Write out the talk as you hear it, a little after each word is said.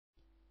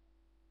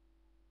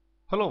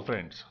Hello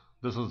friends,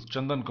 this is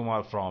Chandan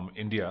Kumar from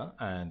India,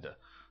 and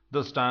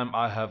this time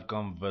I have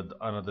come with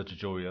another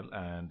tutorial,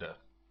 and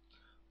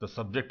the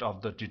subject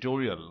of the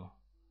tutorial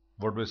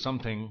would be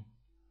something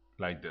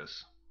like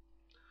this.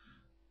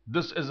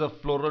 This is a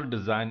floral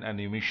design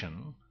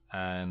animation,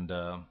 and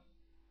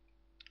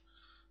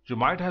you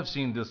might have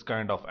seen this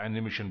kind of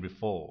animation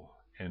before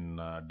in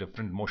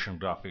different motion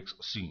graphics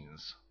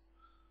scenes.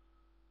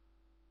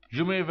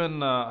 You may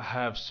even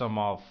have some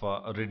of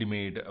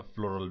ready-made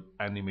floral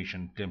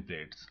animation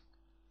templates.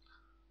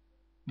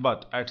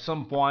 But at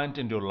some point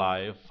in your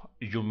life,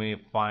 you may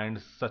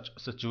find such a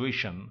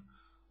situation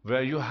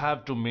where you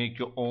have to make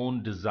your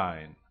own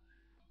design.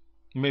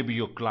 Maybe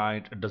your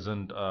client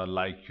doesn't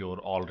like your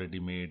already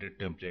made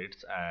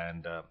templates,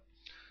 and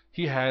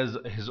he has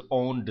his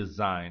own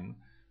design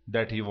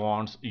that he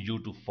wants you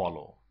to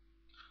follow.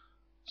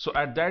 So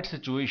at that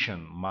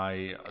situation,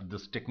 my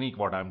this technique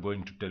what I'm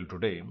going to tell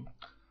today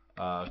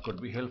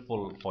could be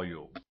helpful for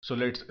you. So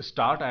let's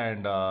start,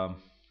 and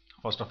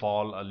first of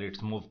all, let's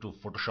move to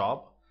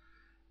Photoshop,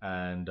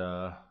 and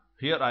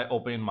here I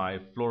open my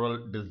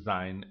floral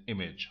design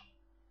image.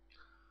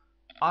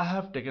 I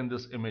have taken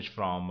this image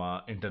from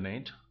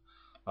internet,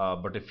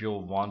 but if you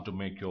want to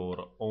make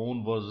your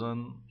own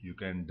version, you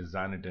can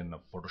design it in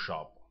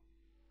Photoshop.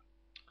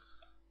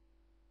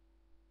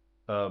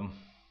 um,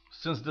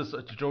 since this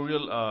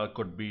tutorial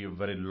could be a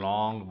very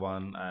long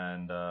one,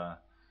 and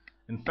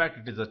in fact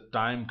it is a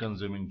time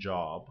consuming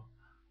job,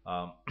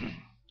 um,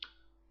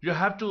 you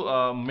have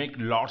to make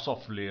lots of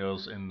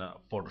layers in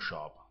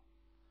Photoshop.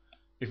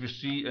 If you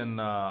see in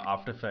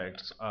After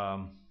Effects,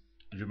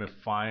 you may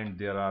find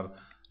there are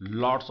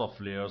lots of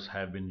layers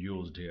have been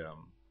used here.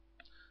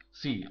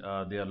 See,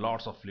 there are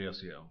lots of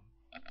layers here.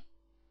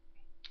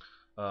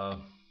 Uh,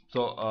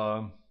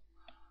 so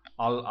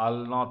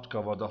I'll not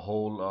cover the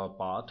whole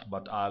part,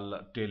 but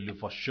I'll tell you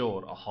for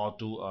sure how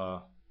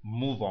to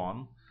move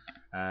on.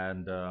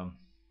 And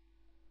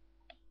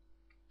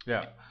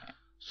yeah,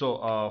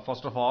 so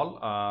first of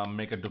all,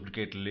 make a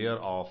duplicate layer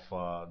of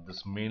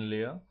this main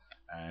layer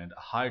and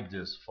hide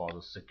this for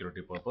the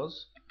security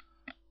purpose.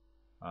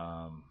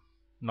 Um,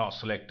 Now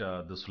select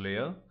this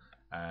layer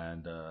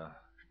and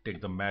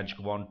take the magic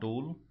wand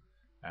tool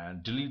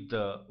and delete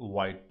the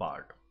white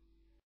part.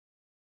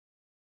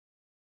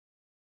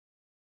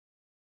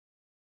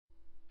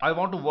 I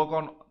want to work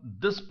on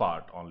this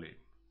part only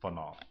for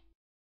now,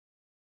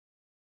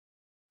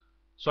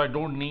 so I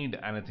don't need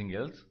anything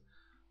else.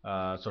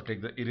 So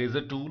take the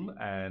eraser tool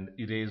and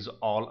erase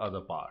all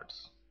other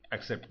parts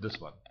except this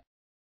one.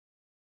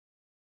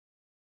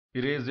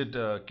 Erase it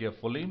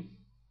carefully.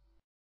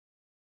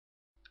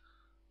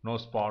 No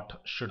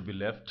spot should be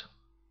left.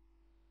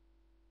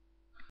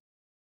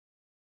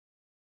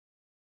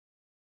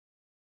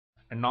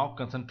 And now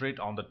concentrate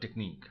on the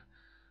technique.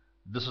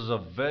 This is a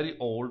very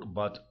old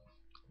but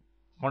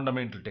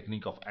fundamental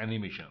technique of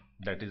animation,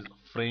 that is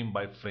frame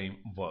by frame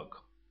work.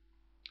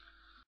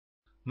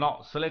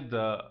 Now select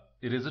the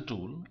eraser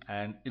tool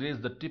and erase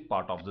the tip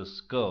part of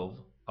this curve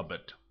a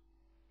bit,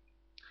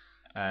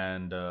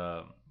 and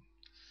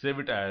save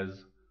it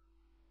as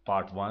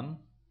part 1.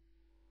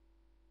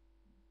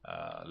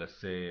 Let's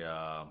say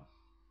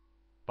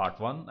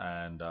part 1,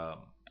 and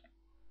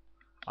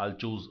I'll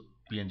choose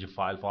PNG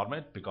file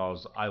format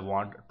because I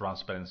want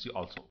transparency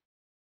also.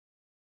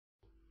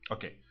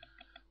 Okay,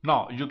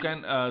 now you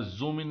can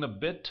zoom in a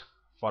bit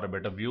for a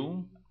better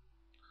view.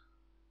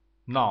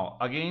 Now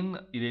again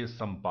erase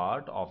some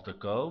part of the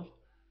curve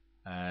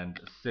and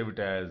save it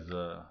as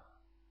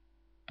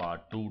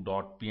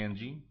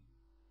part2.png.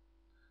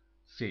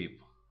 Save.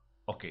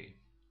 Okay,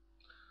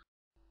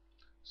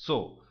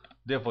 so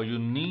therefore you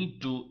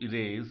need to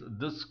erase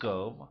this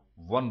curve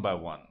one by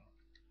one,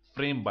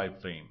 frame by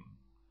frame,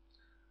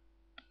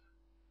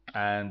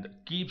 and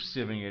keep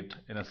saving it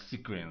in a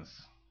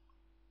sequence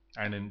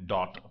and in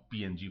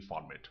 .png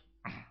format.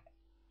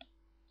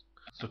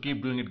 So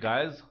keep doing it,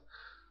 guys.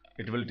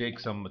 It will take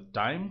some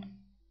time.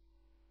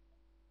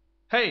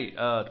 Hey,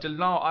 till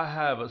now I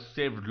have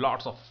saved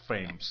lots of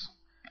frames.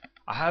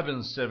 I have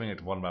been saving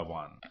it one by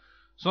one.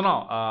 So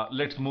now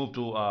let's move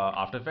to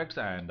After Effects,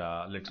 and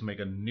let's make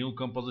a new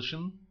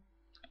composition.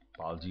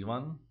 Pal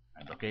G1,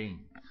 and okay.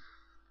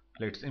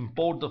 Let's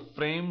import the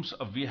frames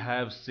we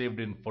have saved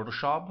in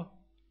Photoshop.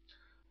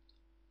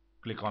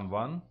 Click on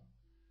one,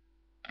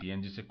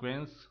 PNG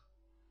sequence,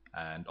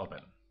 and open.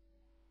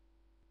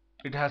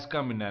 It has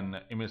come in an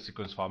image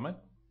sequence format.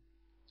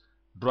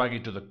 Drag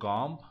it to the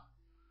comp.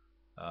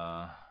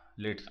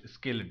 Let's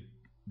scale it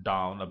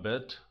down a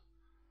bit.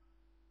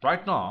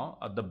 Right now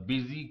the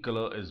busy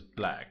color is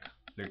black.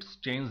 Let's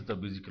change the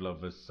busy color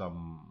with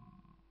some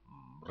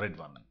red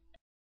one.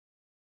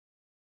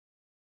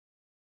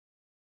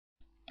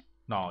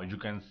 Now you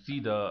can see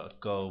the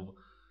curve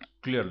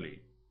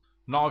clearly.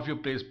 Now if you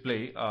press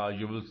play,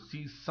 you will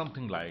see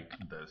something like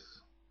this.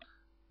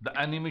 The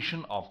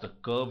animation of the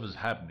curve is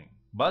happening,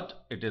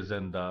 but it is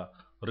in the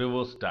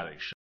reverse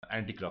direction,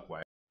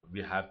 anti-clockwise.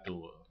 We have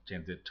to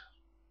change it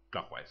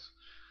clockwise,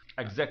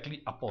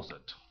 exactly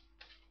opposite.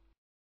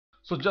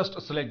 So just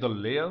select the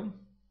layer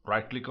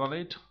right click on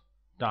it,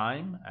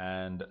 time,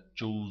 and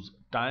choose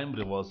time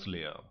reverse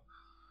layer.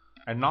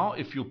 And now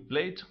if you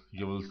play it,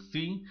 you will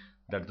see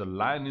that the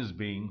line is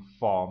being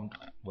formed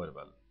very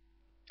well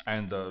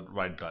and the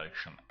right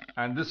direction.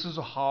 And this is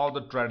how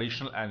the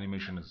traditional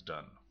animation is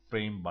done,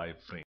 frame by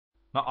frame.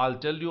 Now I'll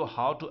tell you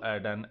how to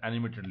add an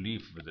animated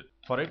leaf with it.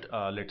 For it,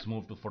 let's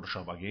move to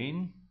Photoshop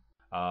again.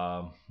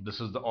 This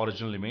is the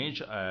original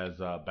image as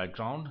a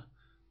background.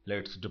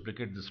 Let's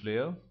duplicate this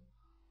layer,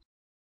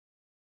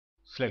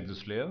 select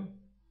this layer,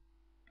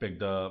 pick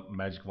the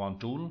magic wand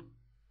tool,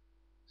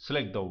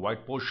 select the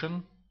white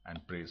portion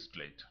and press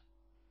delete.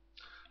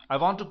 I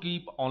want to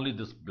keep only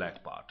this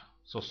black part,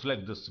 so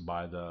select this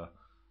by the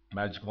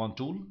magic wand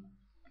tool.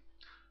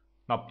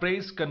 Now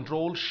press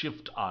Ctrl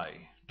Shift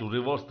I to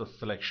reverse the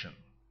selection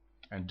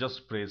and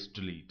just press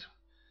delete.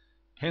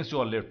 Hence you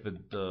are left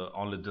with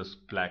only this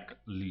black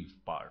leaf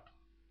part.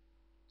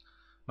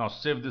 Now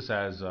save this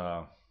as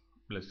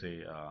let's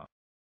say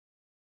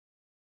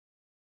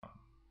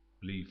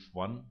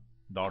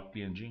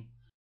leaf1.png.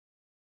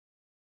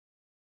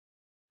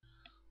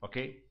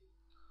 Okay.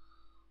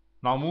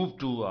 Now move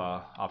to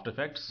After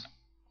Effects.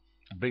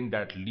 Bring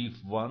that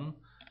leaf1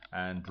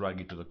 and drag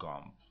it to the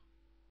comp.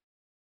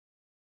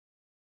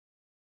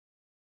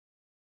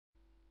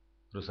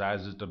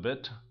 Resize it a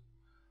bit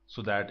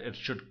so that it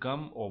should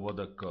come over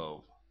the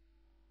curve.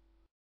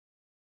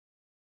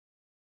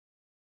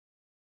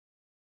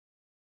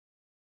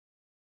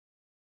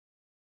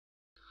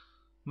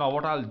 Now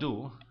what I'll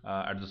do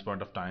at this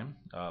point of time,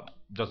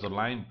 just the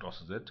line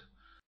crosses it,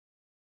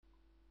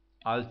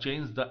 I'll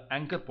change the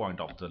anchor point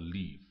of the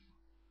leaf.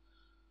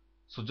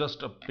 So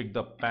just pick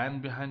the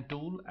pan behind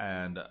tool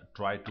and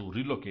try to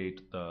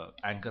relocate the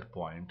anchor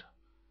point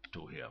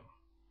to here.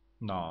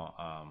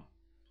 Now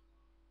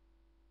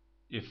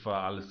if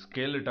I'll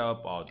scale it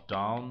up or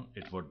down,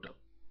 it would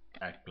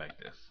act like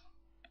this.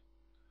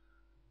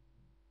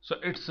 So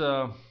it's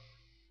so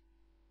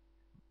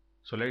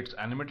let's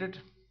animate it.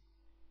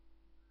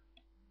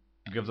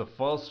 Give the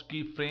first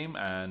keyframe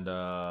and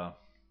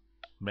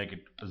make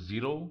it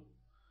 0.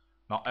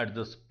 Now at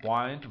this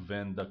point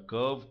when the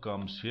curve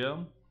comes here,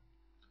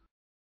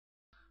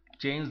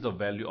 change the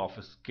value of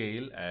a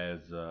scale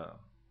as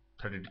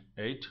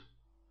 38.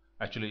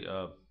 Actually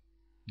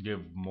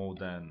give more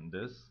than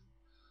this,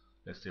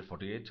 let's say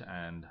 48,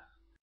 and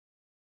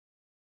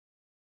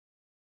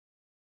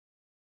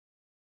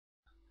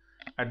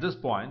at this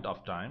point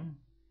of time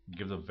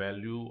give the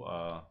value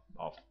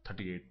of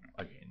 38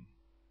 again.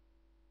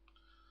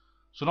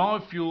 So now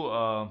if you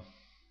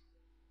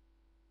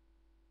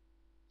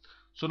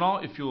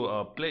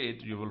play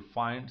it, you will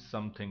find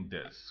something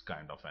this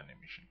kind of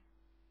animation.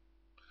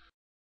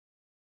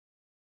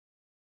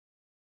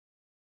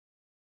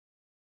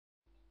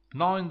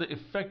 Now in the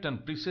effect and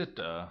preset,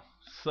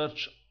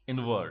 search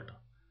invert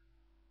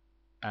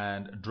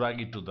and drag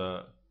it to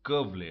the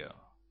curve layer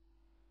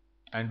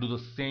and do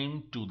the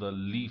same to the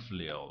leaf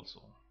layer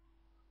also.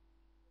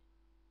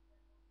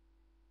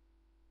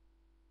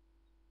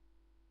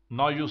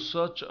 Now you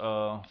search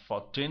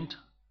for tint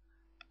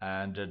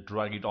and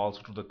drag it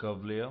also to the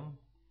curve layer,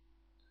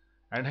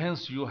 and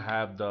hence you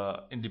have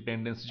the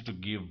independence to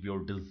give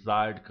your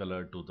desired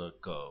color to the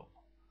curve.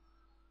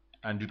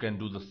 And you can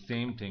do the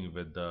same thing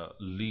with the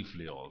leaf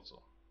layer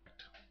also.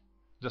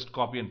 Just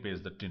copy and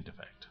paste the tint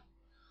effect.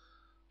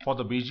 For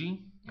the BG,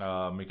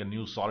 make a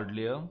new solid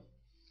layer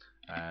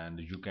and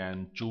you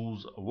can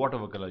choose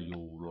whatever color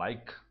you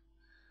like.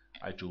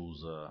 I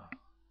choose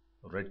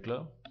red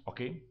color.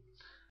 Okay,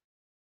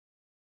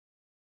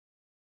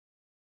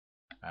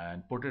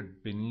 and put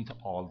it beneath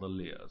all the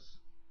layers.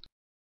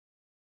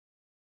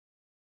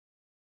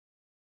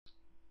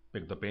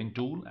 Pick the pen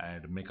tool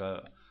and make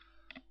a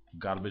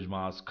garbage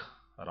mask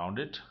around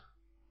it.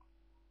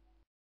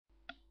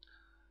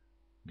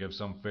 Give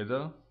some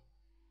feather.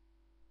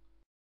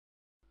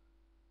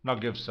 Now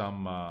give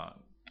some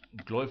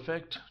glow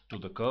effect to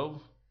the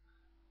curve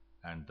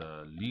and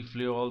the leaf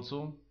layer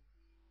also.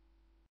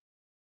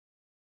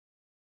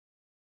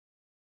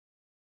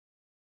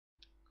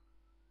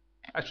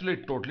 Actually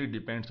it totally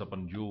depends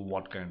upon you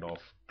what kind of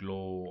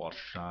glow or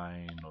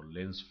shine or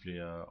lens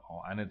flare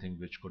or anything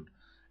which could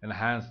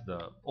enhance the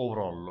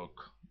overall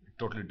look. It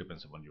totally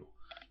depends upon you.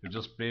 You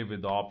just play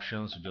with the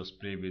options, you just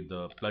play with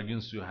the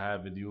plugins you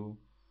have with you,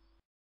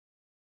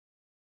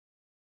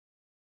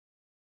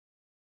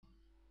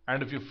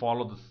 and if you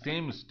follow the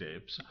same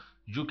steps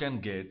you can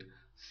get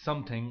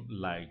something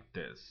like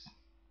this.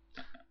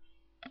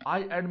 I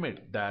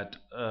admit that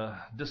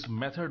this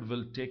method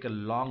will take a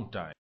long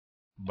time,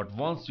 but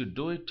once you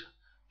do it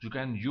you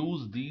can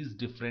use these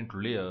different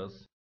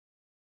layers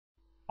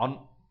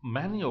on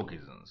many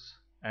occasions,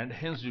 and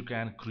hence you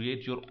can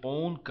create your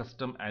own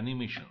custom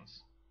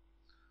animations.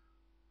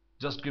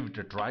 Just give it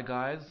a try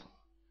guys.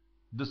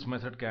 This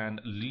method can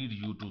lead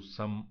you to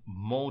some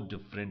more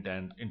different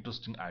and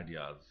interesting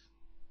ideas.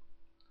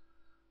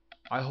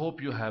 I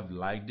hope you have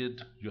liked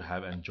it, you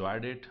have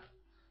enjoyed it.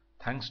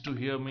 Thanks to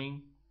hear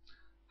me.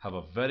 Have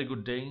a very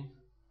good day.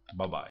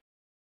 Bye bye.